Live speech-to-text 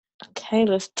Okay,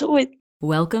 let's do it.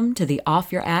 Welcome to the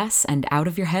Off Your Ass and Out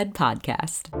of Your Head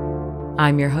podcast.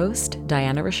 I'm your host,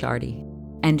 Diana Ricciardi,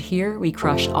 and here we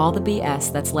crush all the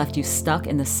BS that's left you stuck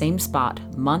in the same spot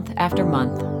month after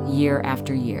month, year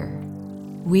after year.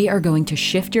 We are going to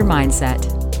shift your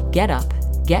mindset, get up,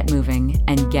 get moving,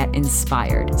 and get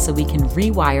inspired so we can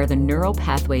rewire the neural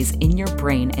pathways in your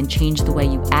brain and change the way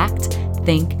you act,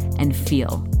 think, and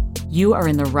feel. You are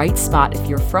in the right spot if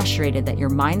you're frustrated that your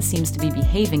mind seems to be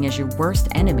behaving as your worst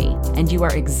enemy, and you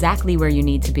are exactly where you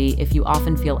need to be if you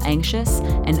often feel anxious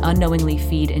and unknowingly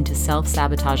feed into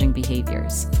self-sabotaging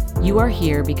behaviors. You are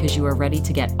here because you are ready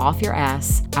to get off your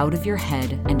ass, out of your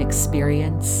head, and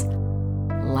experience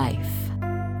life.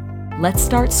 Let's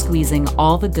start squeezing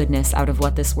all the goodness out of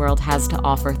what this world has to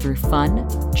offer through fun,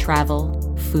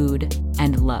 travel, food,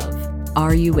 and love.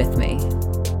 Are you with me?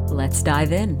 Let's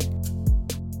dive in.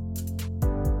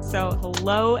 So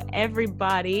hello,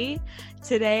 everybody.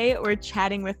 Today, we're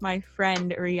chatting with my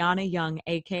friend, Rihanna Young,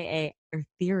 aka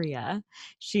Etheria.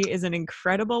 She is an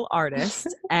incredible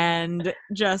artist and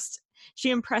she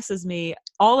impresses me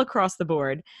all across the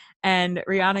board. And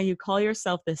Rihanna, you call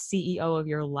yourself the CEO of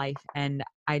your life. And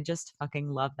I just fucking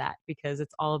love that because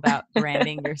it's all about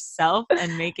branding yourself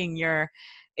and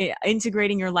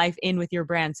integrating your life in with your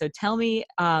brand. So tell me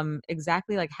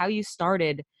exactly like how you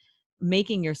started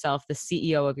making yourself the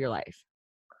CEO of your life.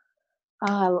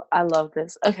 I love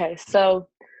this. Okay, so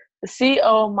the CEO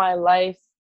of my life,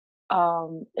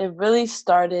 it really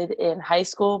started in high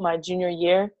school, my junior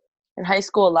year. In high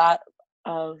school, a lot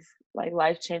of like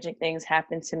life-changing things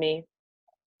happened to me.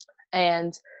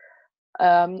 And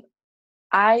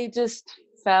I just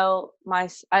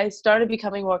I started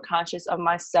becoming more conscious of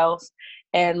myself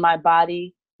and my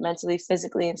body, mentally,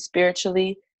 physically, and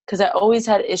spiritually, because I always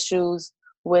had issues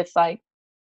with like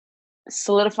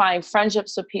solidifying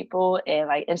friendships with people and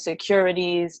like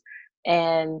insecurities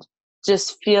and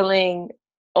just feeling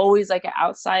always like an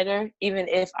outsider. Even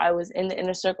if I was in the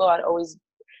inner circle, I'd always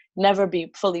never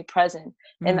be fully present.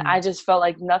 And I just felt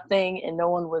like nothing and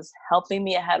no one was helping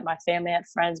me. I had my family, I had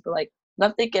friends, but like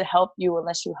nothing could help you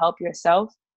unless you help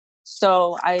yourself.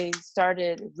 So I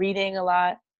started reading a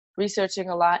lot, researching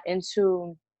a lot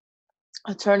into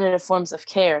alternative forms of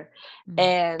care.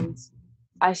 And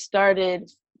I started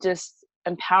just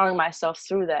empowering myself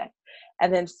through that.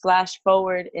 And then flash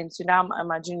forward into now I'm in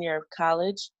my junior year of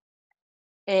college.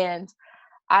 And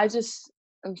I just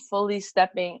am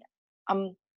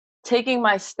I'm taking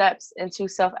my steps into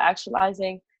self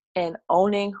actualizing and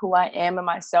owning who I am in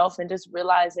myself and just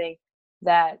realizing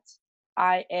that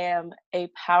I am a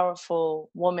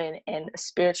powerful woman and a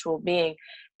spiritual being.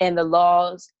 And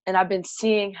I've been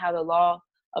seeing how the law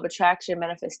of attraction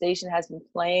manifestation has been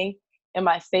playing in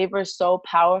my favor so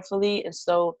powerfully and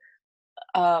so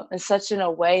in such in a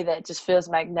way that just feels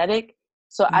magnetic.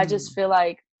 So I just feel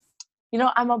like,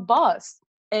 I'm a boss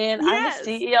and I'm the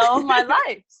CEO of my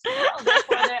life. So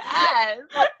therefore their ass.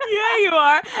 Yeah, you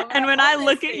are. And when I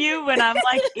look at honesty. you, when I'm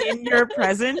like in your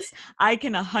presence, I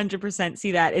can 100%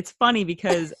 see that. It's funny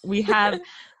because we have,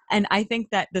 and I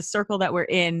think that the circle that we're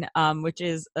in, which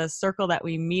is a circle that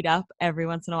we meet up every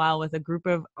once in a while with a group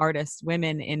of artists,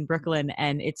 women in Brooklyn,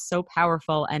 and it's so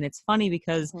powerful. And it's funny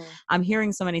because I'm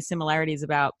hearing so many similarities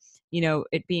about,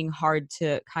 it being hard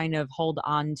to kind of hold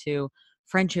on to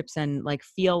friendships and like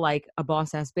feel like a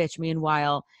boss ass bitch.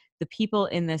 Meanwhile, the people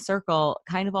in this circle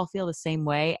kind of all feel the same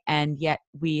way, and yet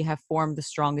we have formed the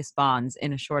strongest bonds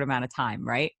in a short amount of time,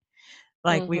 right?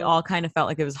 Like we all kind of felt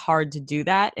like it was hard to do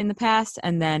that in the past,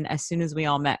 and then as soon as we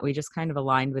all met, we just kind of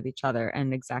aligned with each other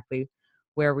and exactly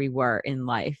where we were in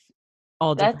life,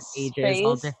 all different ages,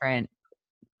 all different.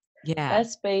 Yeah, That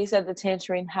space at the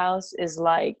Tangerine House is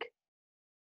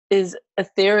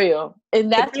ethereal, and it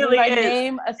that's really my is.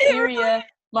 name, Etheria.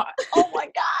 Oh my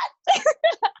god,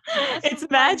 It's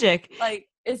magic.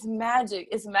 it's magic.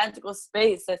 It's a magical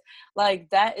space.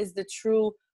 That is the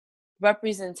true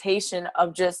representation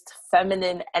of just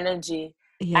feminine energy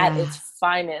at its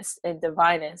finest and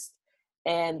divinest,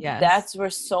 and that's where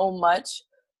so much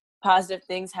positive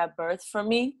things have birthed for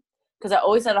me, because I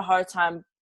always had a hard time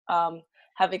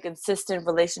having consistent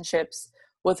relationships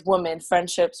with women,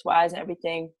 friendships wise and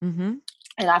everything.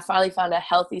 And I finally found a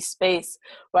healthy space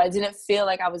where I didn't feel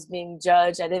like I was being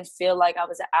judged. I didn't feel like I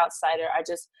was an outsider.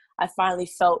 I finally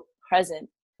felt present.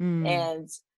 And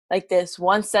like this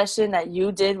one session that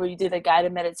you did where you did a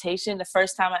guided meditation, the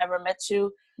first time I ever met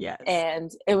you. Yes.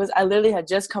 And I literally had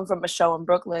just come from a show in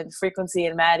Brooklyn. Frequency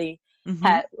and Maddie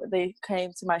they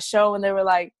came to my show and they were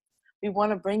like, we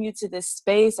want to bring you to this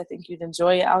space. I think you'd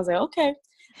enjoy it. I was like, okay.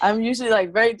 I'm usually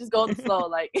like very just go with the flow.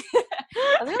 Like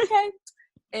I was like, okay.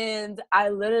 And I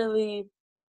literally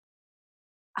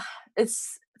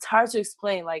it's hard to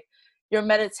explain. Like, your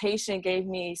meditation gave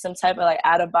me some type of like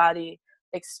out of body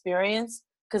experience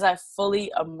because I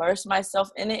fully immersed myself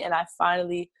in it, and I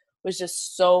finally was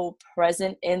just so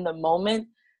present in the moment,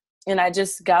 and I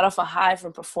just got off a high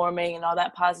from performing and all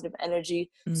that positive energy.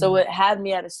 So it had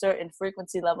me at a certain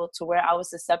frequency level to where I was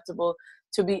susceptible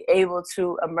to be able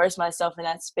to immerse myself in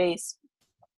that space.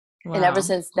 Wow. And ever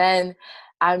since then,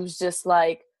 I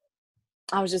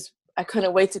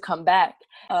couldn't wait to come back.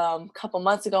 A couple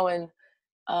months ago in,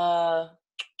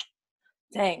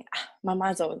 dang, my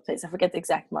mind's all over the place. I forget the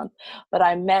exact month, but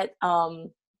I met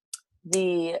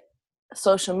the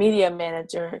social media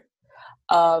manager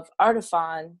of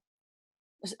Artefon.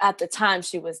 At the time,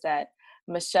 she was that,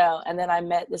 Michelle. And then I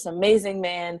met this amazing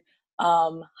man,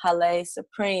 Halle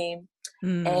Supreme,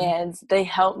 and they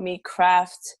helped me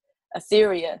craft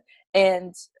Etheria.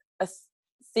 And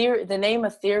the name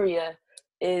Etheria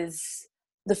is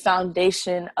the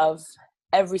foundation of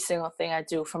every single thing I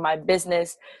do, from my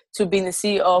business to being the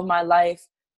CEO of my life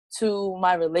to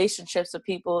my relationships with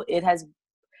people. It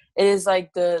is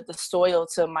like the soil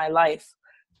to my life.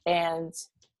 And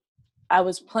I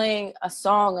was playing a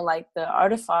song on like the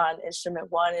Artefon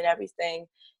Instrument One and everything,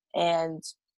 and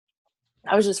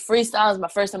I was just freestyling. It was my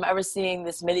first time ever seeing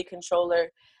this MIDI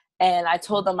controller, and I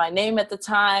told them my name at the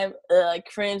time. I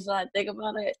cringe when I think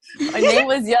about it. My name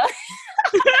was Young.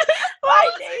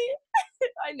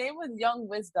 My name was Young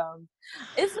Wisdom.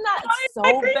 It's not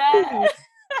so bad.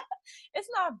 It's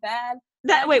not bad.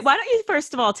 Wait, why don't you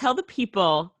first of all tell the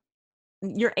people?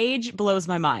 Your age blows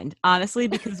my mind, honestly,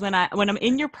 because when I'm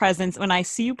in your presence, when I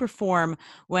see you perform,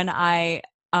 when I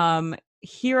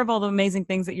hear of all the amazing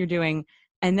things that you're doing,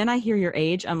 and then I hear your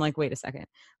age, I'm like, wait a second,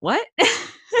 what?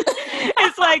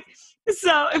 It's like,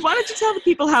 so why don't you tell the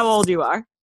people how old you are?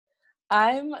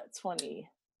 I'm 20.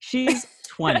 She's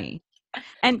 20.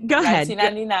 And go ahead.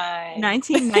 1999.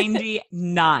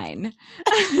 1999.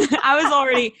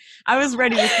 I was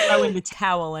ready to throw in the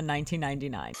towel in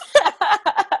 1999.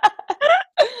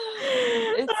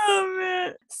 Oh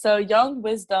man. So Young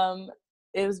Wisdom,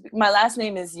 my last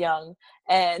name is Young,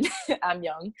 and I'm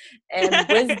young, and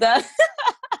wisdom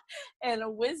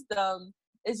and wisdom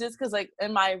is just because, like,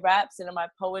 in my raps and in my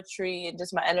poetry and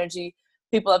just my energy,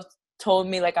 people have told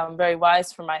me like I'm very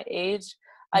wise for my age,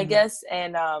 I guess.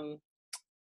 And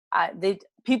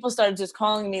people started just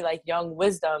calling me like Young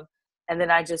Wisdom, and then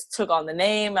I just took on the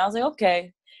name. I was like,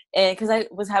 okay. And because I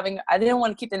didn't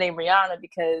want to keep the name Rihanna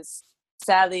because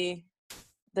sadly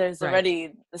there's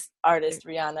already this artist,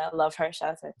 Rihanna. I love her. Shout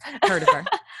out to her. Heard of her.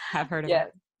 Have heard of her. Yeah.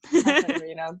 Have heard of her,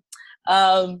 you know.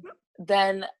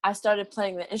 Then I started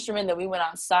playing the instrument, that we went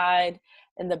outside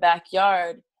in the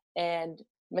backyard, and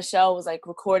Michelle was like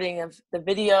recording of the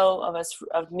video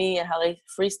of me and Halle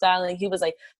freestyling. He was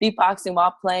like beatboxing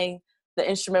while playing the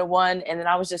Instrument One, and then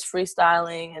I was just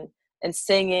freestyling and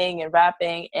singing and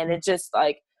rapping. And it just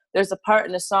like, there's a part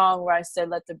in the song where I said,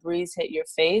 "Let the breeze hit your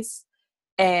face,"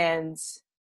 and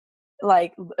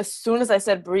like as soon as I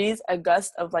said breeze, a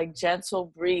gust of like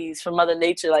gentle breeze from Mother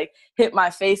Nature like hit my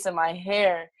face and my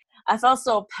hair. I felt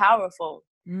so powerful.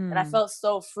 And I felt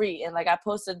so free. And like I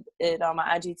posted it on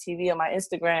my IGTV, on my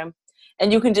Instagram,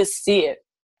 and you can just see it.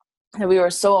 And we were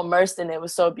so immersed in it. It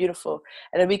was so beautiful.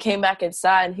 And then we came back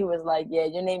inside, and he was like, "Yeah,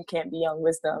 your name can't be Young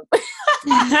Wisdom." He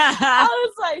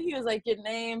was like, "Your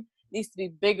name needs to be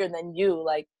bigger than you.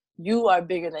 Like, you are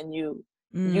bigger than you.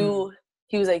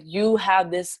 He was like, you have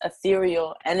this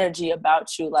ethereal energy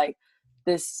about you, like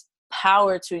this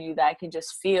power to you that I can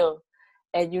just feel.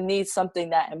 And you need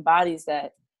something that embodies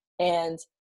that." And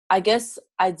I guess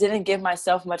I didn't give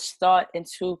myself much thought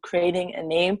into creating a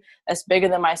name that's bigger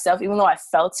than myself, even though I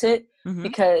felt it,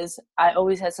 because I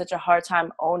always had such a hard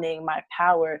time owning my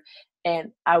power.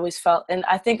 And I always felt, and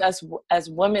I think as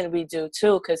women we do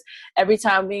too, because every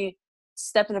time we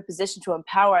step in a position to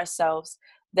empower ourselves,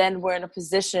 then we're in a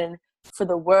position for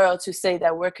the world to say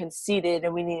that we're conceited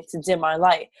and we need to dim our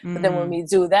light. But then when we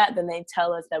do that, then they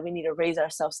tell us that we need to raise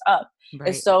ourselves up. Right.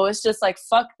 And so it's just like,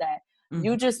 fuck that.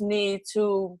 You just need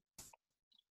to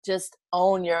just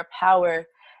own your power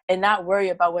and not worry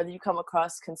about whether you come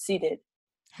across conceited.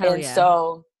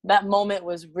 So that moment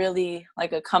was really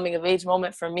like a coming of age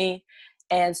moment for me.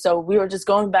 And so we were just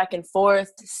going back and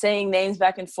forth, saying names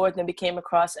back and forth, and became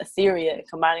across Etheria,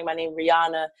 combining my name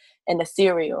Rihanna and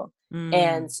Ethereal.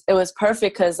 And it was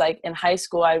perfect because like in high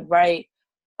school, I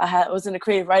was in a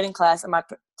creative writing class, and my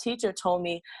teacher told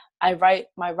me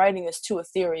my writing is too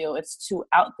ethereal. It's too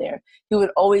out there. He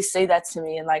would always say that to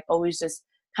me, and like always just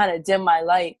kind of dim my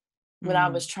light when I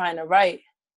was trying to write.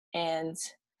 And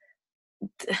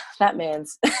that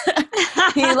man's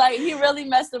he really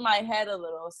messed with my head a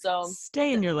little. So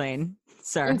stay in your lane,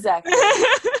 sir. Exactly.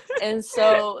 And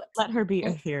so let her be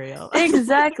ethereal.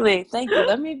 Exactly. Thank you.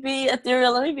 Let me be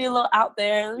ethereal. Let me be a little out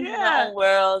there. Let me be in my own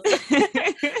world.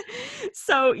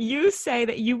 So you say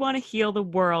that you want to heal the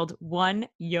world one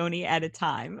yoni at a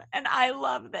time. And I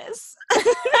love this.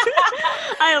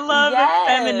 I love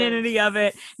the femininity of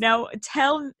it. Now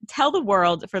tell the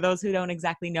world, for those who don't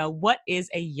exactly know, what is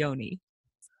a yoni?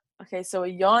 Okay, so a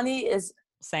yoni is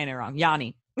saying it wrong.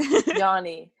 Yanni.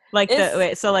 Yanni. Like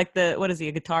what is he,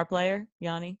 a guitar player?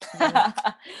 Yanni? Yeah,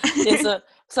 so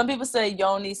some people say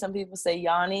yoni, some people say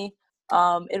yanni.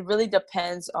 It really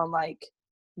depends on like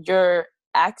your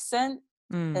accent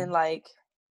and like,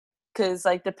 cause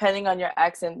like depending on your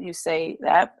accent, you say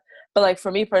that. But like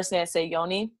for me personally, I say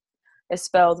yoni. It's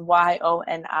spelled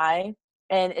Yoni,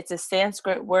 and it's a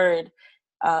Sanskrit word.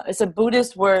 It's a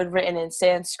Buddhist word written in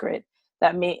Sanskrit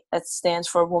that stands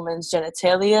for woman's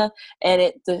genitalia,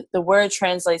 and the word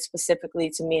translates specifically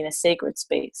to mean a sacred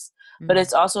space. But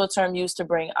it's also a term used to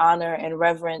bring honor and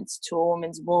reverence to a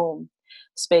woman's womb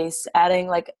space, adding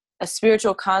like a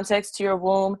spiritual context to your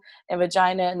womb and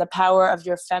vagina and the power of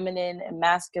your feminine and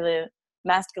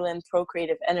masculine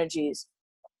procreative energies.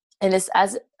 And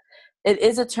it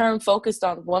is a term focused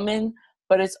on women,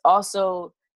 but it's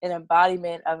also an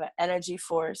embodiment of an energy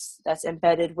force that's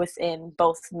embedded within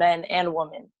both men and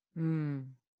women.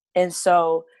 And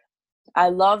so I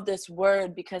love this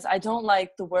word because I don't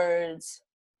like to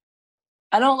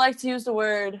use the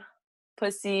word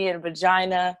pussy and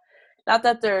vagina. Not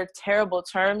that they're terrible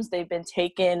terms. They've been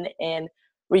taken and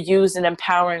reused in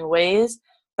empowering ways,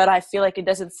 but I feel like it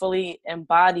doesn't fully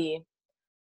embody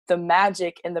the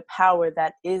magic and the power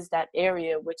that is that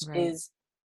area, which is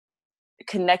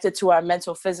connected to our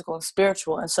mental, physical, and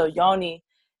spiritual. And so yoni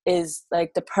is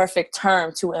like the perfect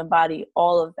term to embody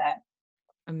all of that.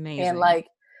 Amazing.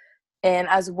 And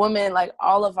as women, like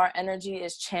all of our energy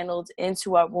is channeled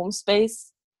into our womb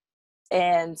space.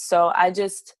 And so I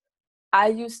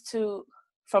used to,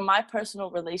 from my personal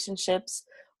relationships,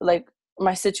 like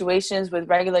my situations with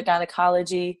regular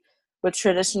gynecology, with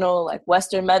traditional like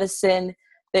Western medicine,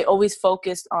 they always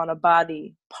focused on a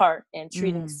body part and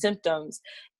treating symptoms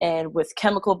and with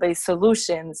chemical-based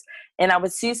solutions. And I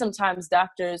would see sometimes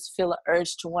doctors feel an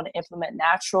urge to want to implement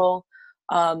natural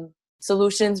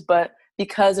solutions, but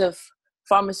because of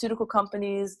pharmaceutical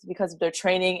companies, because of their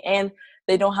training, and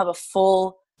they don't have a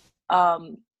full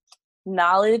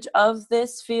knowledge of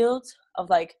this field of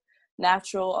like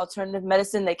natural alternative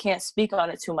medicine, they can't speak on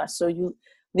it too much. So you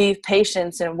leave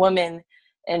patients and women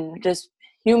and just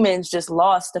humans just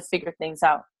lost to figure things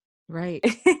out. Right.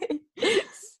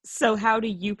 So how do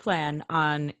you plan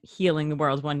on healing the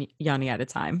world one yoni at a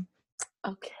time?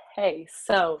 Okay,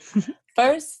 so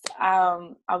first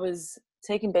I was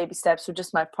taking baby steps with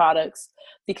just my products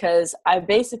because I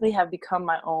basically have become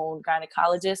my own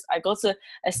gynecologist. I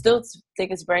still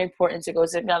think it's very important to go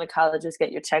to a gynecologist,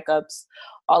 get your checkups,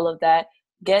 all of that,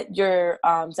 get your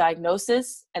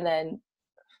diagnosis, and then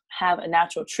have a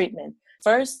natural treatment.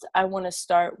 First, I want to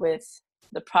start with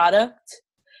the product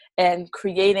and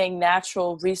creating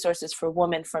natural resources for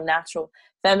women, from natural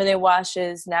feminine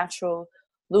washes, natural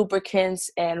lubricants,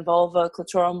 and vulva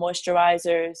clitoral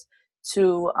moisturizers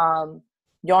to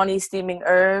yoni steaming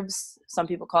herbs. Some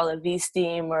people call it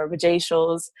V-steam or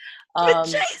vajacials.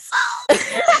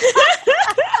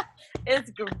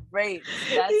 It's great.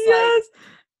 That's yes.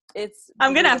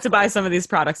 I'm going to have to buy some of these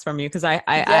products from you because I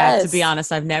have to be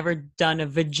honest, I've never done a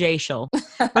vajacial.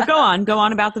 But go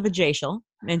on about the vajacial.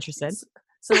 I'm interested.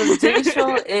 So the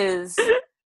vajacial is,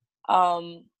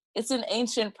 it's an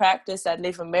ancient practice that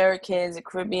Native Americans and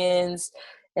Caribbeans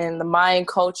and the Mayan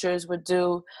cultures would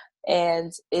do.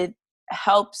 And it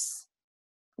helps,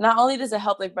 not only does it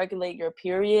help like regulate your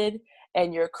period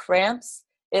and your cramps,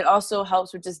 it also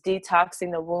helps with just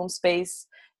detoxing the womb space.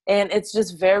 And it's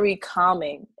just very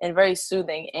calming and very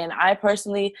soothing. And I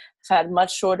personally have had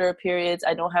much shorter periods.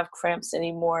 I don't have cramps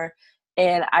anymore.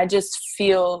 And I just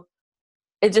feel,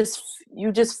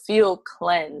 you just feel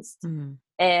cleansed. Mm-hmm.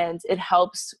 And it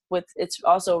helps with, it's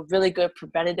also really good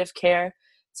preventative care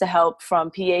to help from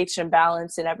pH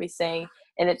imbalance and everything.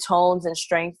 And it tones and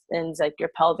strengthens like your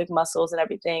pelvic muscles and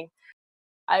everything.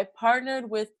 I partnered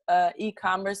with an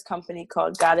e-commerce company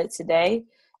called Got It Today.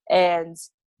 And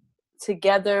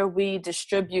together we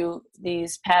distribute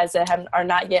these pads that are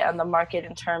not yet on the market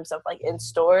in terms of like in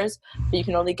stores, but you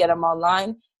can only get them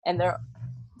online. And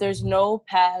there's no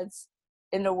pads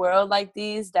in the world like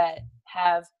these that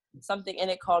have something in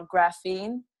it called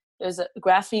graphene.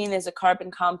 graphene is a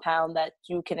carbon compound that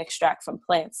you can extract from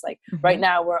plants. Like right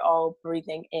now, we're all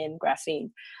breathing in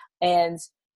graphene. And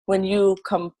when you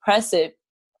compress it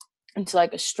into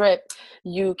like a strip,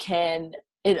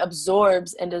 it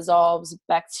absorbs and dissolves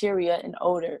bacteria and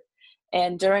odor.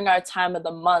 And during our time of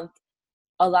the month,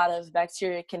 a lot of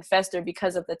bacteria can fester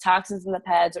because of the toxins in the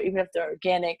pads, or even if they're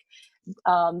organic,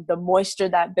 the moisture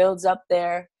that builds up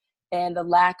there and the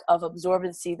lack of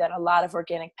absorbency that a lot of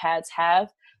organic pads have.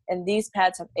 And these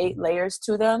pads have 8 layers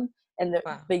to them,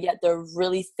 but yet they're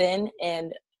really thin.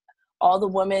 And all the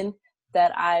women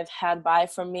that I've had buy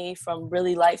from me, from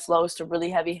really light flows to really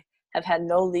heavy, have had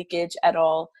no leakage at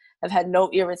all, have had no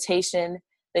irritation.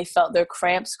 They felt their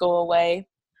cramps go away.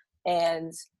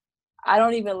 And I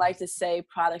don't even like to say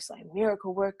products like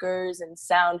Miracle Workers and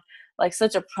sound like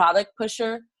such a product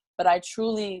pusher, but I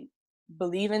truly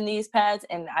believe in these pads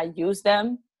and I use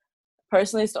them.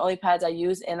 Personally, it's the only pads I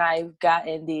use, and I've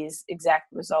gotten these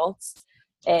exact results,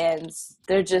 and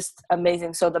they're just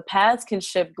amazing. So the pads can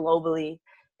ship globally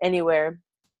anywhere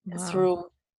through,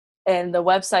 and the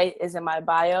website is in my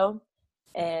bio,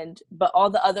 but all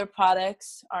the other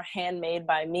products are handmade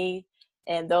by me,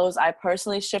 and those I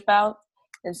personally ship out.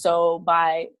 And so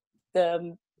by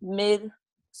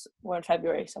we're in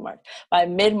February, so March. By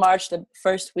mid-March, the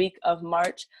first week of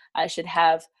March, I should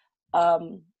have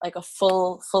like a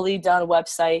fully done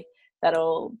website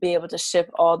that'll be able to ship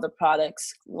all the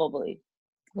products globally.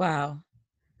 Wow.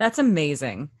 That's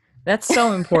amazing. That's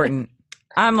so important.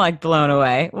 I'm like blown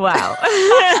away. Wow.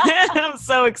 I'm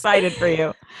so excited for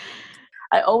you.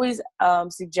 I always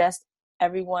suggest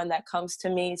everyone that comes to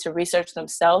me to research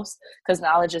themselves, because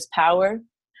knowledge is power.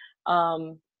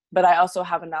 But I also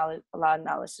have a lot of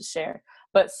knowledge to share.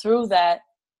 But through that,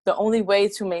 the only way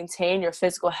to maintain your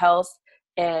physical health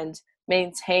and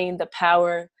maintain the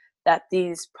power that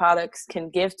these products can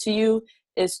give to you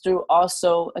is through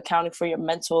also accounting for your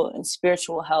mental and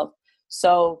spiritual health.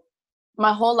 So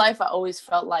my whole life, I always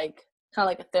felt like kind of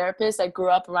like a therapist. I grew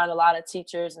up around a lot of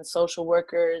teachers and social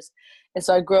workers. And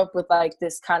so I grew up with like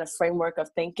this kind of framework of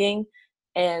thinking.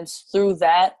 And through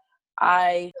that,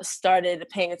 I started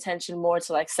paying attention more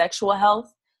to like sexual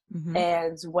health.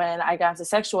 And when I got into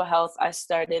sexual health, I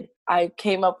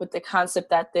came up with the concept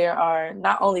that there are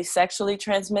not only sexually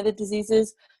transmitted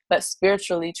diseases, but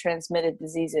spiritually transmitted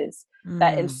diseases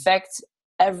that infect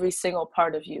every single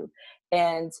part of you.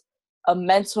 And a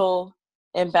mental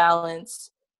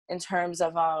imbalance in terms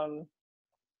of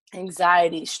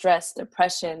anxiety, stress,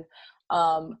 depression,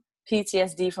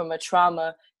 PTSD from a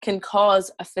trauma can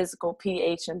cause a physical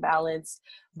pH imbalance,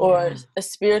 or a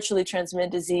spiritually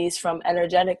transmitted disease from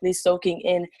energetically soaking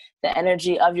in the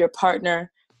energy of your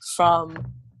partner from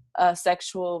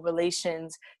sexual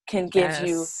relations can give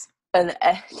you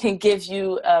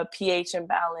a pH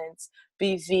imbalance,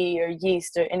 BV or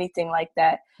yeast or anything like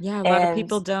that. Yeah, a lot of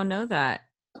people don't know that.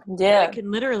 Yeah, it can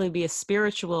literally be a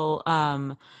spiritual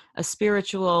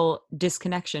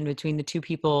disconnection between the two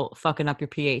people fucking up your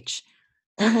pH.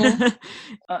 And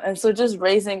so just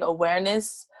raising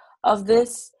awareness of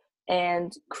this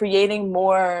and creating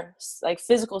more like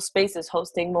physical spaces,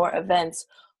 hosting more events,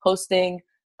 hosting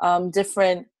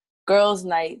different girls'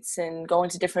 nights and going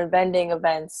to different vending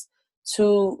events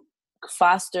to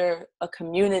foster a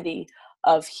community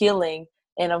of healing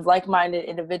and of like-minded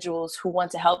individuals who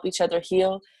want to help each other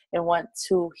heal and want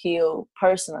to heal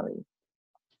personally.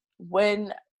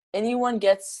 When anyone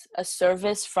gets a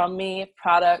service from me,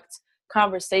 product,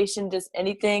 conversation, just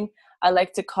anything, I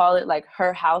like to call it like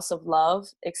her house of love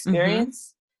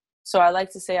experience. So I like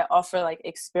to say I offer like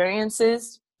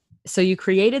experiences. So you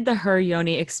created the Her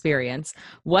Yoni experience.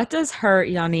 What does Her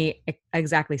Yoni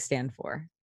exactly stand for?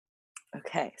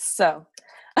 Okay, so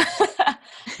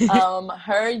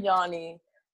Her Yoni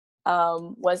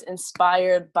was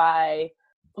inspired by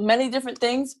many different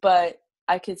things, but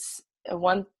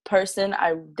one person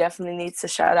I definitely need to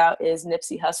shout out is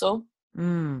Nipsey Hussle.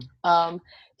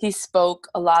 He spoke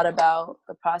a lot about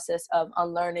the process of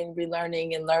unlearning,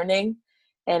 relearning, and learning.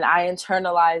 And I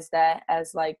internalized that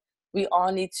as like, we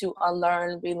all need to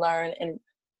unlearn, relearn, and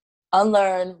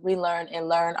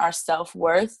learn our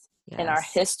self-worth and our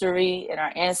history and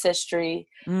our ancestry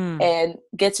and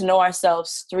get to know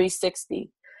ourselves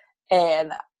 360.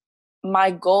 And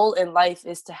my goal in life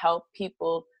is to help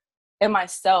people and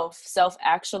myself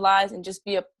self-actualize and just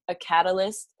be a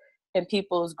catalyst in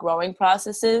people's growing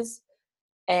processes.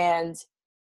 And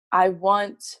I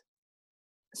wanted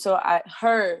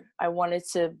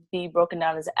to be broken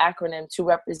down as an acronym to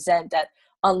represent that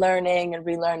unlearning and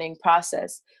relearning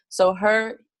process. So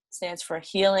Her stands for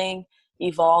healing,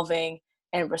 evolving,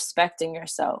 and respecting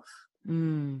yourself.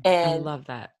 I love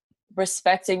that.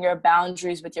 respecting your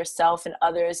boundaries with yourself and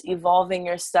others, evolving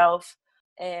yourself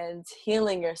and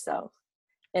healing yourself.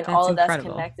 And That's all of that's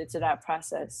incredible. connected to that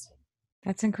process.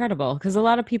 That's incredible, because a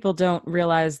lot of people don't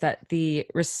realize that the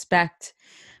respect,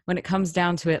 when it comes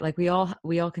down to it, like we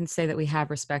all can say that we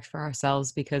have respect for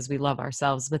ourselves because we love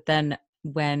ourselves, but then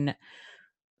when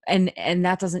and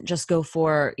that doesn't just go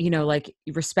for, like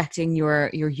respecting your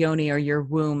yoni or your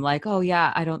womb, like, oh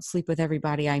yeah, I don't sleep with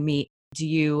everybody I meet. Do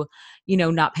you,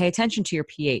 not pay attention to your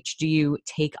pH? Do you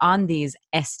take on these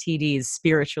STDs,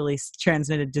 spiritually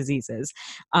transmitted diseases?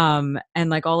 And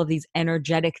like all of these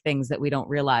energetic things that we don't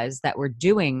realize that we're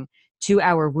doing to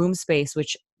our womb space,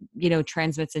 which,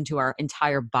 transmits into our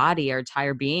entire body, our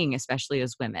entire being, especially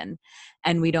as women.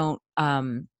 And we don't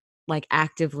like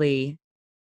actively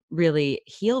really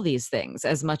heal these things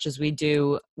as much as we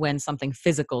do when something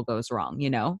physical goes wrong,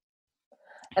 And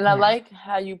I Yeah. like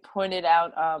how you pointed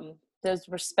out, does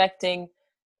respecting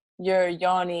your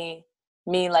yoni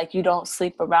mean like you don't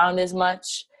sleep around as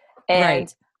much?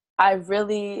 Right.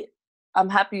 And I'm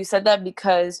happy you said that,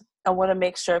 because I want to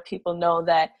make sure people know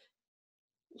that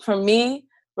for me,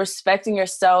 respecting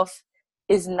yourself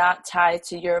is not tied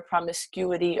to your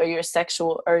promiscuity or your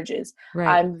sexual urges.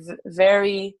 Right. I'm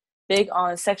very big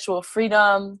on sexual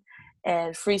freedom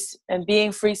and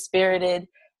being free spirited,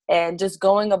 and just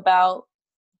going about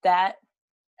that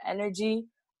energy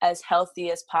as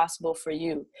healthy as possible for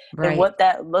you. And Right. what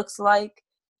that looks like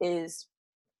is,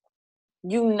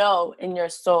 in your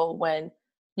soul, when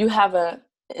you have a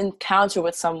encounter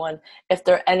with someone, if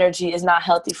their energy is not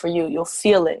healthy for you, you'll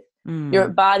feel it. Your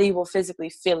body will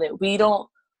physically feel it. We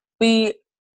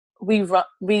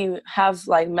have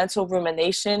like mental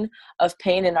rumination of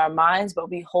pain in our minds, but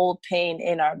we hold pain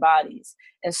in our bodies,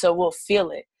 and so we'll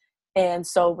feel it. And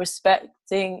so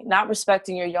not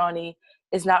respecting your yoni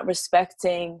is not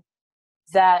respecting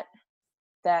that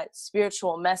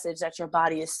spiritual message that your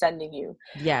body is sending you.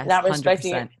 Yes, Not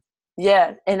respecting it. 100%.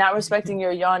 Yeah, and not respecting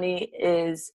your yoni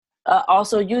is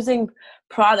also using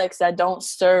products that don't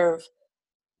serve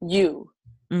you,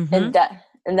 and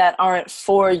that aren't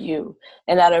for you,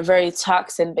 and that are very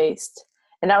toxin based.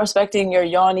 And not respecting your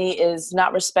yoni is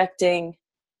not respecting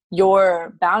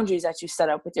your boundaries that you set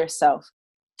up with yourself,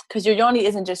 because your yoni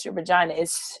isn't just your vagina,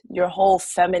 it's your whole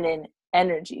feminine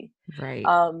energy. Right.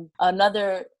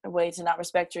 Another way to not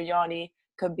respect your yoni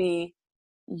could be,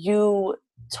 you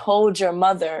told your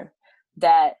mother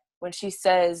that when she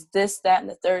says this, that, and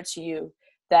the third to you,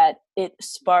 that it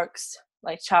sparks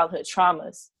like childhood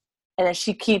traumas. And then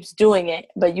she keeps doing it,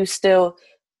 but you still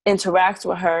interact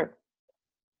with her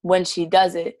when she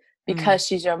does it because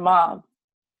she's your mom.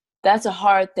 That's a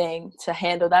hard thing to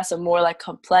handle. That's a more like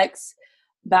complex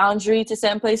boundary to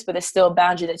set in place, but it's still a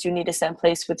boundary that you need to set in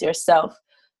place with yourself.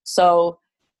 So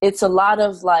it's a lot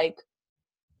of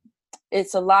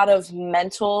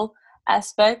mental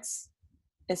aspects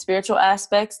and spiritual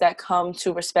aspects that come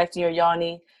to respecting your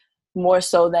yoni more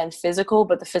so than physical,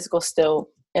 but the physical is still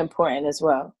important as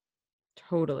well.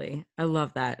 Totally. I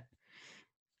love that.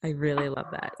 I really love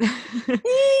that.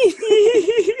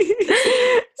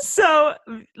 So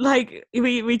like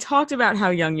we talked about how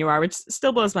young you are, which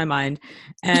still blows my mind.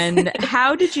 And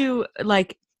how did you,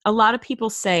 like, a lot of people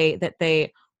say that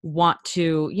they want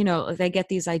to, they get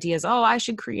these ideas, oh, I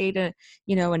should create a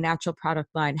natural product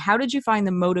line. How did you find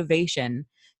the motivation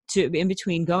to, in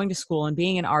between going to school and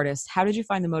being an artist, how did you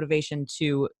find the motivation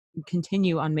to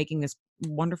continue on making this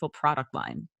wonderful product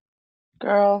line?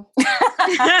 Girl.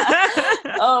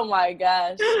 Oh my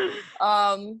gosh.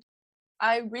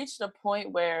 I reached a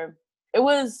point where it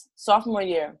was sophomore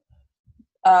year.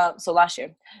 So last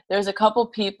year, there's a couple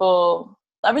people,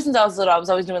 ever since I was little, I was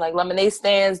always doing like lemonade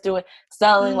stands,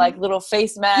 selling like little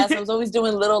face masks. I was always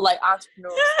doing little like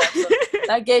entrepreneurial stuff. So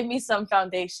that gave me some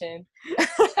foundation.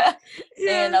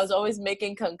 Yes. And I was always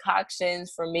making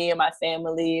concoctions for me and my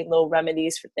family, little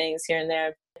remedies for things here and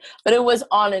there. But it was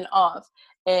on and off.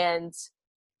 And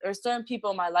there were certain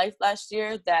people in my life last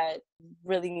year that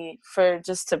really, for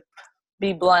just to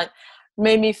be blunt,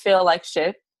 made me feel like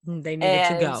shit. They needed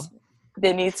to go.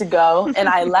 They need to go. And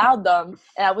I allowed them.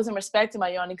 And I wasn't respecting my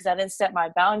yoni because I didn't set my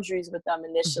boundaries with them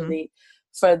initially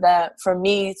for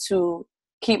me to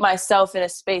keep myself in a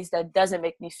space that doesn't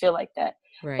make me feel like that.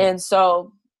 Right. And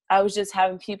so I was just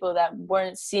having people that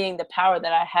weren't seeing the power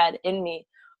that I had in me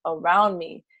around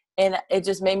me. And it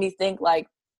just made me think, like,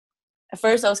 at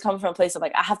first I was coming from a place of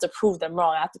like, I have to prove them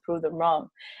wrong.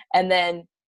 And then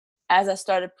as I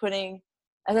started putting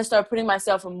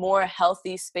myself in more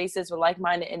healthy spaces with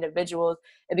like-minded individuals,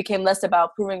 it became less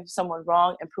about proving someone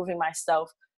wrong and proving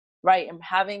myself right, and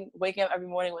waking up every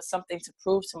morning with something to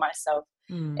prove to myself,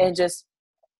 and just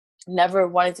never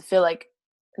wanting to feel like,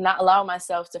 not allow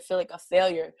myself to feel like a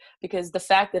failure, because the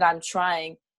fact that I'm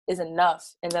trying is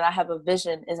enough, and that I have a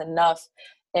vision is enough.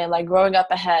 And like growing up,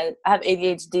 I have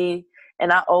ADHD,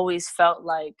 and I always felt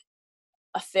like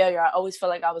a failure. I always felt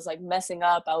like I was like messing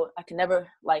up. I could never,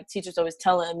 like, teachers always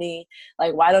telling me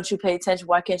like, why don't you pay attention?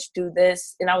 Why can't you do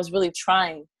this? And I was really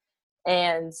trying.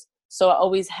 And so I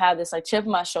always had this like chip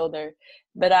on my shoulder,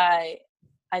 but I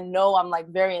know I'm like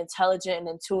very intelligent and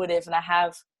intuitive, and I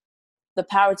have the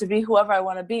power to be whoever I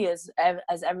want to be, as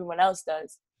everyone else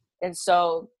does. And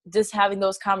so just having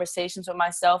those conversations with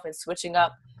myself and switching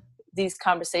up these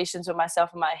conversations with myself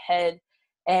in my head,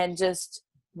 and just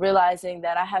realizing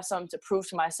that I have something to prove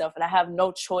to myself, and I have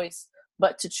no choice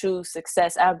but to choose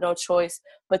success. I have no choice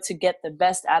but to get the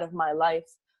best out of my life.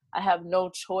 I have no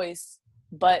choice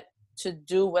but to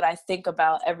do what I think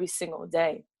about every single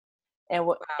day. And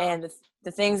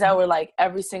the things that were like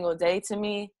every single day to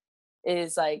me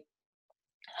is like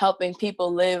helping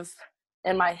people live,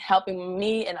 and helping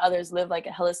me and others live like a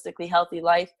holistically healthy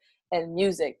life. And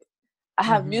music. I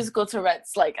have musical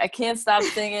Tourette's. Like, I can't stop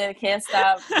singing, I can't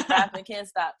stop rapping, can't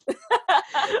stop.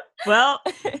 Well,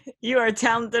 you are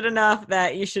talented enough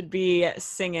that you should be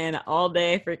singing all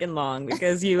day freaking long,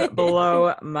 because you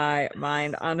blow my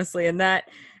mind, honestly. And that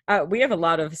we have a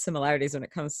lot of similarities when it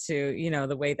comes to,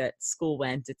 the way that school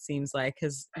went, it seems like,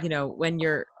 because, when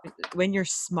you're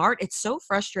smart, it's so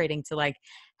frustrating to like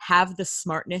have the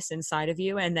smartness inside of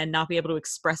you and then not be able to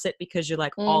express it because you're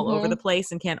like all over the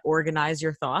place and can't organize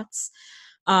your thoughts.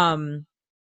 And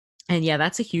yeah,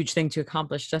 that's a huge thing to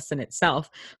accomplish just in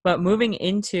itself. But moving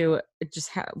into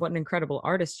just what an incredible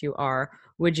artist you are,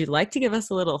 would you like to give us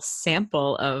a little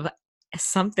sample of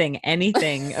something,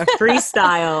 anything, a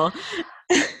freestyle?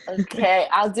 Okay,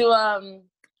 I'll do a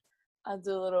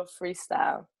little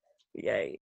freestyle.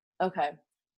 Yay. Okay.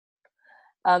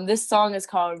 This song is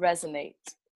called Resonate.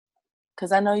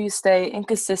 Because I know you stay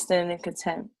inconsistent and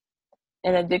content,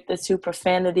 and addicted to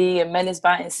profanity and menaced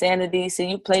by insanity. So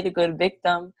you played a good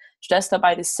victim, stressed up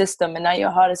by the system, and now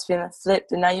your heart is feeling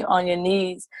flipped, and now you're on your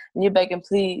knees, and you're begging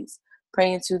please,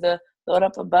 praying to the Lord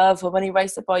up above for when he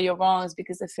writes up all your wrongs,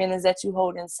 because the feelings that you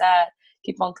hold inside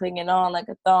keep on clinging on like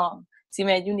a thong. See,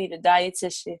 man, you need a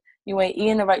dietitian. You ain't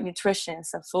eating the right nutrition,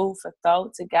 some food for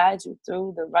thought to guide you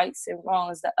through the rights and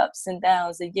wrongs, the ups and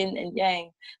downs, the yin and yang,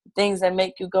 the things that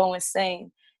make you go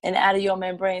insane, and out of your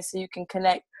membrane so you can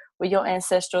connect with your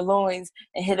ancestral loins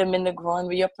and hit them in the groin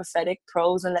with your prophetic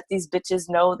prose, and let these bitches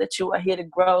know that you are here to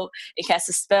grow and cast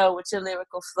a spell with your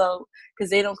lyrical flow,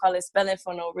 because they don't call it spelling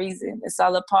for no reason. It's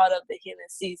all a part of the healing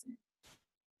season.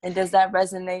 And does that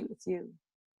resonate with you?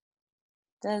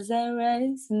 Does that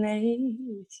resonate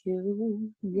with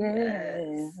you?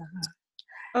 Yeah.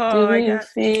 Oh, do you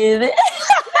feel it?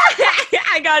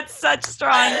 I got such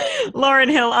strong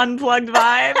Lauryn Hill Unplugged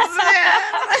vibes.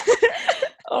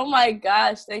 Oh my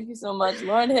gosh, thank you so much.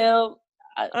 Lauryn Hill,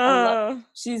 I love,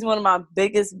 she's one of my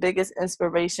biggest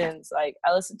inspirations. Like,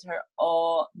 I listen to her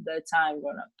all the time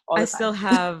growing up. I still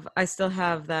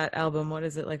have that album. What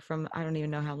is it, like, from, I don't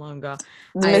even know how long ago.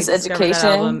 The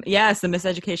Miseducation. Yes, The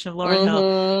Miseducation of Lauryn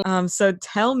Hill. So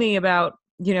tell me about,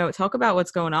 talk about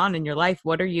what's going on in your life.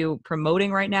 What are you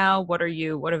promoting right now? What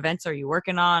events are you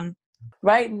working on?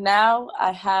 Right now,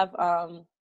 I have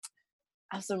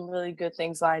some really good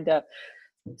things lined up.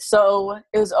 So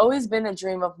it was always been a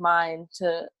dream of mine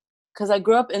because I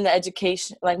grew up in the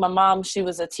education, like my mom, she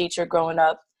was a teacher growing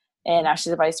up, and now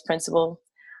she's a vice principal.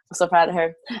 I'm so proud of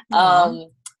her.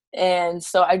 And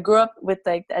so I grew up with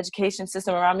like the education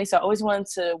system around me. So I always wanted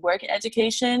to work in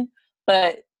education,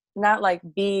 but not like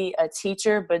be a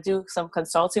teacher, but do some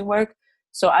consulting work.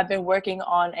 So I've been working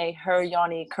on a Her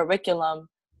Yoni curriculum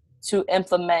to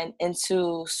implement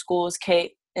into schools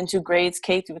into grades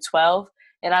K through 12.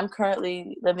 And I'm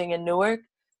currently living in Newark.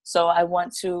 So I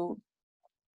want to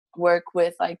work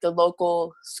with like the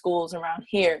local schools around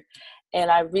here.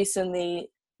 And I recently,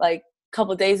 like a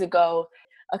couple of days ago,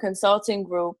 a consulting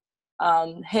group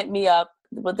hit me up.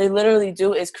 What they literally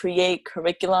do is create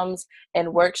curriculums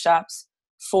and workshops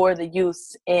for the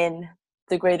youth in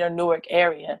the greater Newark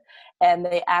area. And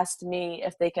they asked me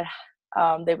if they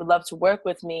would love to work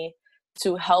with me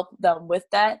to help them with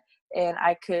that. And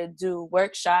I could do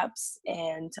workshops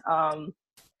and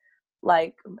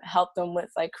like help them with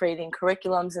like creating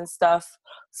curriculums and stuff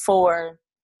for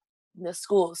the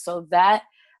schools. So that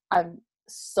I'm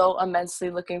so immensely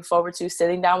looking forward to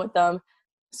sitting down with them.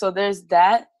 So there's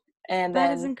that. And that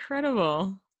then is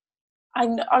incredible.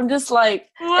 I'm just like,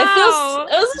 wow.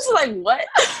 It was just like, what?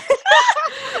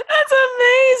 That's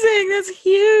amazing. That's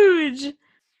huge.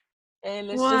 And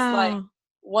it's just like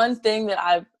one thing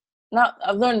that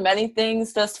I've learned many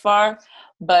things thus far,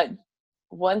 but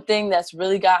one thing that's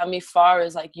really gotten me far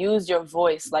is like use your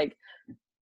voice. Like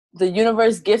the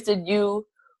universe gifted you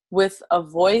with a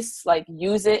voice, like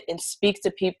use it and speak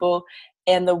to people.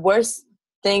 And the worst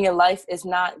thing in life is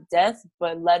not death,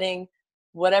 but letting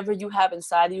whatever you have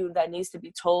inside of you that needs to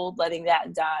be told, letting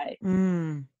that die.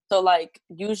 So like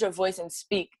use your voice and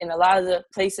speak. And a lot of the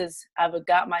places I've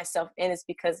got myself in is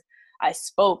because I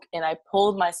spoke and I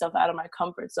pulled myself out of my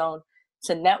comfort zone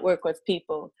to network with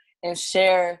people and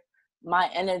share my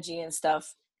energy and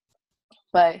stuff.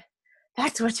 But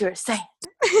back to what you were saying.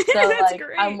 So like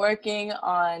great. I'm working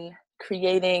on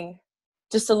creating,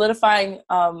 just solidifying,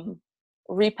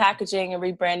 repackaging and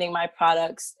rebranding my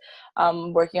products.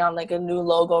 I'm working on like a new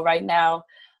logo right now.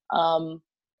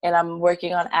 And I'm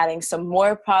working on adding some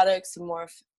more products, some more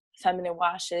feminine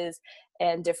washes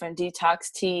and different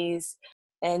detox teas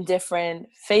and different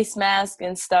face masks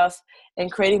and stuff,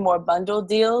 and creating more bundle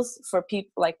deals for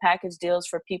people, like package deals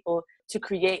for people to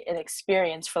create an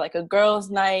experience for like a girls'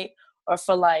 night or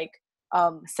for like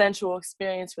sensual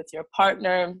experience with your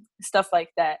partner, stuff like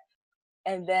that.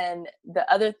 And then the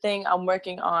other thing I'm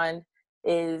working on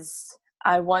is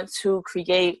I want to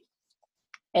create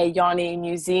a Yoni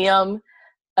museum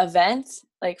event,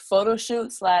 like photo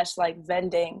shoot / like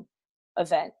vending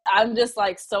event. I'm just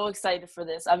like so excited for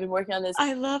this. I've been working on this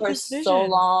for so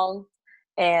long,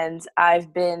 and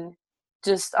I've been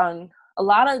just on a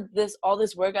lot of this, all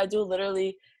this work I do,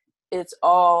 literally it's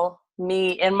all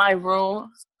me in my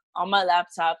room on my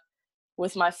laptop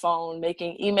with my phone,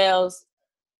 making emails,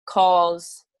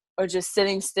 calls, or just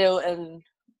sitting still and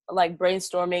like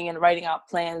brainstorming and writing out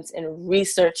plans and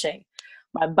researching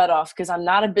my butt off, because I'm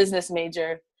not a business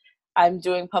major. I'm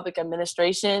doing public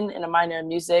administration and a minor in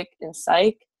music and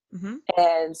psych.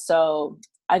 And so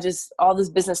I just, all this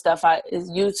business stuff is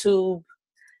YouTube,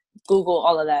 Google,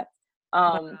 all of that.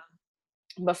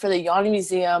 But for the Yoni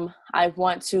Museum, I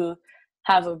want to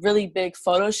have a really big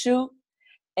photo shoot,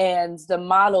 and the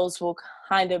models will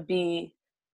kind of be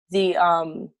the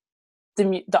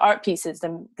art pieces,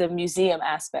 the museum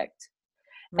aspect.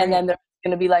 Right. And then there's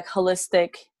going to be like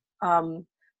holistic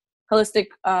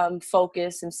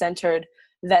focus and centered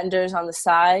vendors on the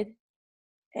side,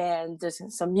 and there's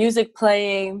some music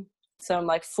playing, some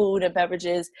like food and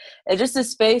beverages, and just a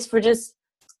space for just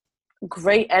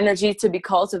great energy to be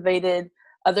cultivated,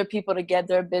 other people to get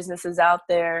their businesses out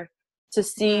there, to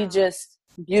see just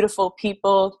beautiful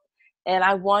people. And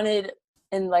I wanted,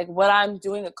 and like what I'm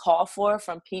doing a call for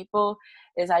from people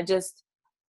is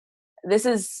this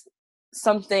is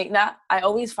something, I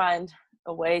always find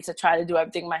a way to try to do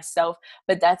everything myself,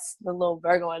 but that's the little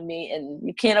Virgo in me, and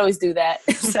you can't always do that.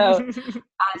 So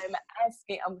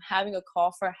I'm having a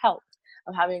call for help.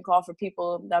 I'm having a call for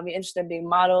people that'll be interested in being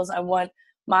models. I want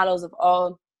models of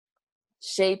all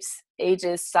shapes,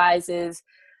 ages, sizes,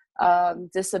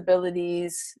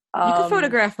 disabilities. You can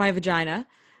photograph my vagina.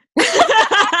 Put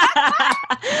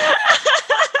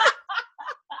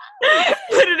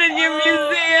it in your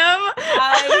museum.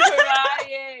 I'm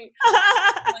crying.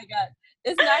 Oh my God.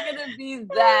 It's not going to be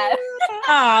that.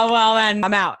 Oh, well, then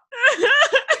I'm out.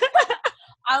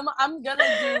 I'm going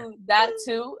to do that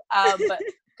too. But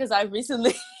because I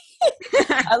recently,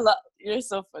 you're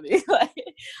so funny.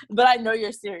 But I know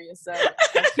you're serious. So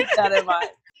keep that in mind.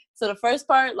 So the first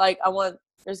part, like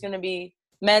there's going to be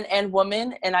men and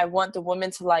women, and I want the women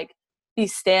to like be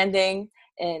standing,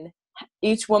 and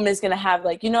each woman is going to have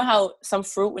like, you know how some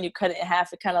fruit, when you cut it in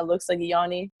half, it kind of looks like a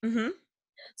yoni.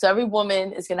 So every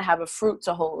woman is going to have a fruit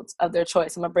to hold of their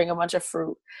choice. I'm going to bring a bunch of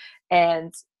fruit,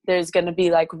 and there's going to be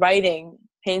like writing,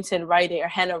 painted writing or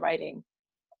henna writing.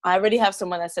 I already have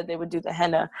someone that said they would do the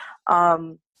henna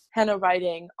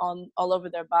writing all over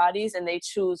their bodies, and they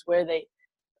choose where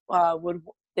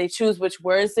they choose which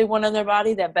words they want on their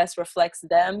body that best reflects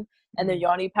them and their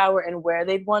yoni power and where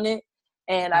they'd want it.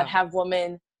 And I'd have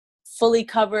women fully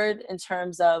covered in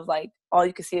terms of like all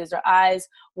you can see is their eyes,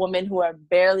 women who are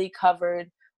barely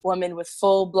covered, women with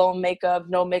full blown makeup,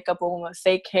 no makeup, women with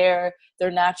fake hair,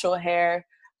 their natural hair,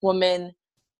 women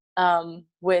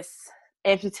with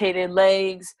amputated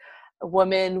legs,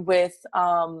 women with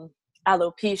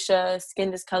alopecia, skin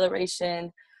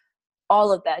discoloration,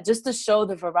 all of that, just to show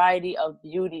the variety of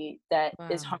beauty that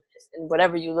is harnessed in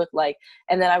whatever you look like.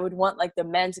 And then I would want like the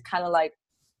men to kind of like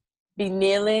be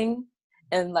kneeling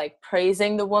and like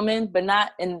praising the woman, but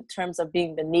not in terms of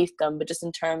being beneath them, but just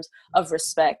in terms of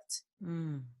respect.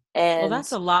 And well,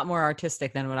 that's a lot more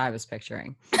artistic than what I was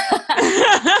picturing. But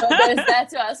there's that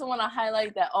too. I also want to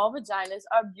highlight that all vaginas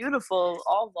are beautiful.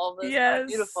 All vulvas are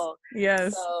beautiful.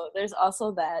 Yes. So there's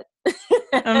also that.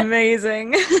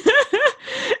 Amazing.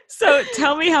 So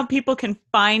tell me how people can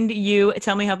find you.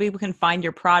 Tell me how people can find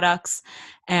your products,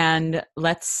 and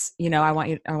let's, I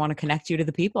want to connect you to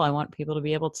the people. I want people to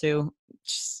be able to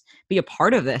just be a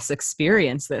part of this,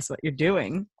 experience this, what you're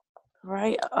doing.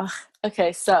 Right.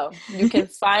 Okay. So you can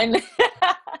find,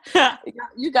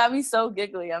 you got me so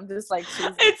giggly. I'm just like,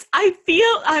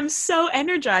 I'm so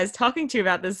energized talking to you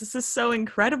about this. This is so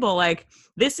incredible. Like,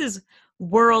 this is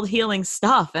world healing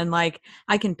stuff. And like,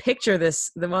 I can picture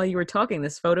this while you were talking,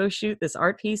 this photo shoot, this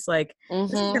art piece, like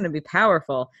this is going to be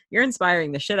powerful. You're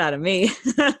inspiring the shit out of me.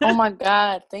 Oh my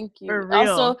God. Thank you. For real.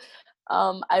 Also,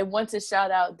 I want to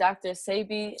shout out Dr.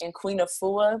 Sabi and Queen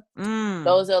Afua.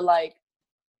 Those are like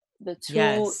the two,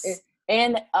 yes.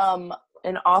 And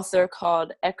an author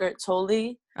called Eckhart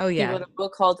Tolle. Oh yeah. He wrote a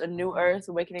book called A New Earth: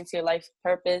 Awakening to Your Life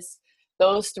Purpose.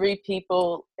 Those three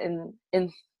people,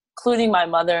 including my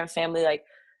mother and family, like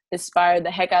inspired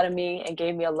the heck out of me and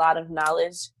gave me a lot of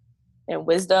knowledge and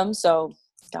wisdom. So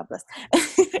God bless.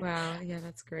 Wow. Yeah,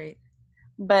 that's great.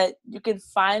 But you can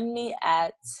find me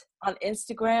on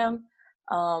Instagram,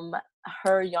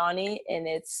 her Yoni, and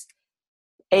it's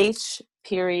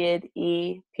H.E.R.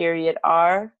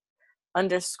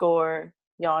 _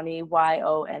 Yoni,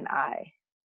 YONI.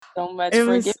 So much for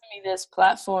giving me this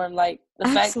platform. Like the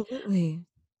absolutely. fact,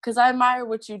 because I admire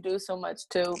what you do so much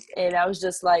too. And I was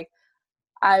just like,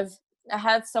 I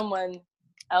had someone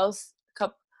else,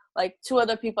 like 2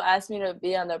 other people asked me to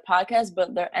be on their podcast,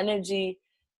 but their energy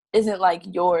isn't like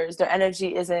yours. Their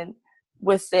energy isn't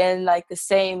within like the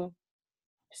same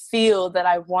field that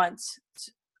I want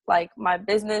like my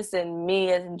business and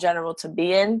me in general to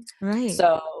be in. Right.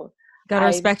 So gotta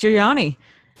respect your Yoni.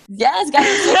 Yes, gotta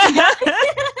respect your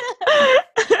Yoni.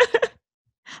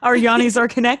 Our Yonis are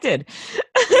connected.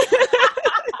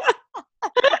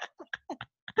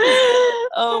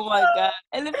 Oh my God.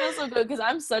 And it feels so good because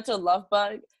I'm such a love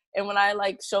bug. And when I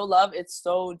like show love, it's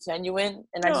so genuine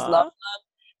and I just love love.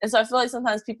 And so I feel like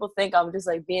sometimes people think I'm just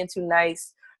like being too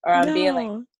nice or I'm being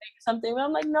like something. But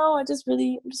I'm like, no, I'm just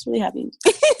really happy.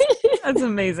 That's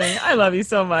amazing. I love you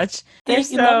so much.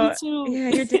 Thank you. Love you too. Yeah,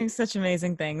 you're doing such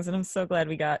amazing things. And I'm so glad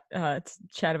we got to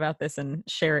chat about this and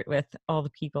share it with all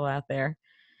the people out there.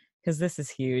 Because this is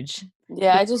huge.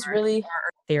 Yeah, I just really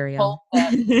ethereal. Hope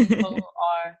that people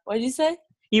are. What did you say?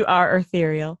 You are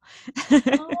ethereal.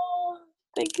 Oh,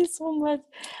 thank you so much.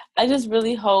 I just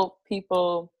really hope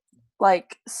people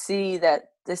like see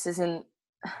that this isn't.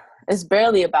 It's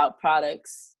barely about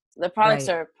products. The products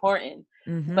are important,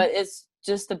 but it's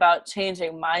just about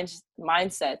changing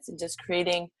mindsets and just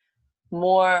creating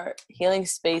more healing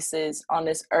spaces on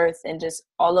this earth, and just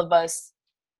all of us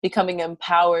becoming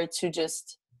empowered to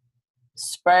just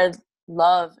spread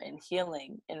love and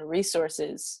healing and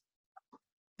resources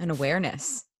and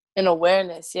awareness.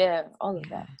 Yeah, all of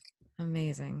that.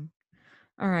 Amazing.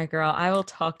 All right, girl, I will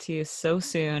talk to you so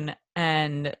soon,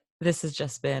 and this has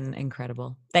just been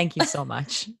incredible. Thank you so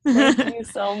much. Thank you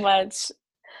so much.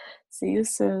 See you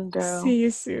soon, girl. See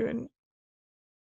you soon.